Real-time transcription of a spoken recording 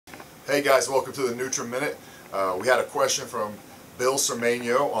Hey guys, welcome to the Nutriminute. We had a question from Bill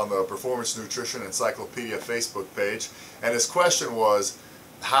Sermano on the Performance Nutrition Encyclopedia Facebook page, and his question was,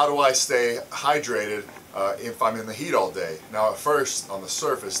 how do I stay hydrated if I'm in the heat all day? Now at first, on the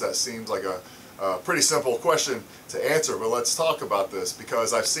surface, that seems like a pretty simple question to answer, but let's talk about this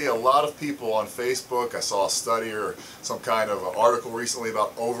because I've seen a lot of people on Facebook. I saw a study or some kind of article recently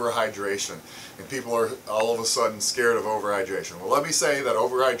about overhydration, and people are all of a sudden scared of overhydration. Well, let me say that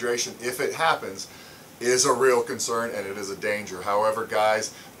overhydration, if it happens, is a real concern and it is a danger. However,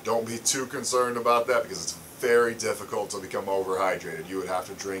 guys, don't be too concerned about that because it's very difficult to become overhydrated. You would have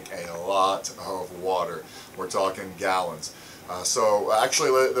to drink a lot of water. We're talking gallons. So actually,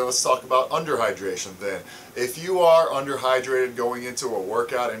 let's talk about underhydration then. If you are underhydrated going into a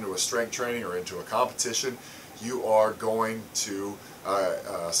workout, into a strength training, or into a competition, you are going to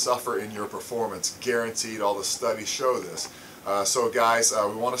suffer in your performance. Guaranteed. All the studies show this. So guys,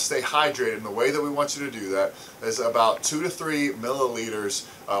 we want to stay hydrated, and the way that we want you to do that is about 2 to 3 milliliters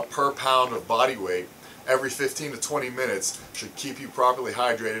per pound of body weight every 15 to 20 minutes should keep you properly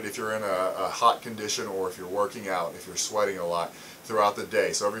hydrated if you're in a hot condition or if you're working out, if you're sweating a lot throughout the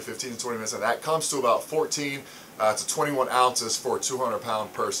day. So every 15 to 20 minutes, and that comes to about 14 to 21 ounces for a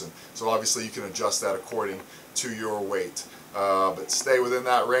 200-pound person. So obviously you can adjust that according to your weight. But stay within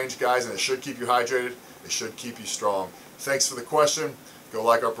that range, guys, and it should keep you hydrated. It should keep you strong. Thanks for the question. Go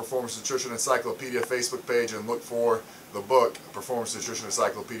like our Performance Nutrition Encyclopedia Facebook page and look for the book Performance Nutrition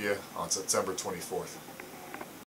Encyclopedia on September 24th.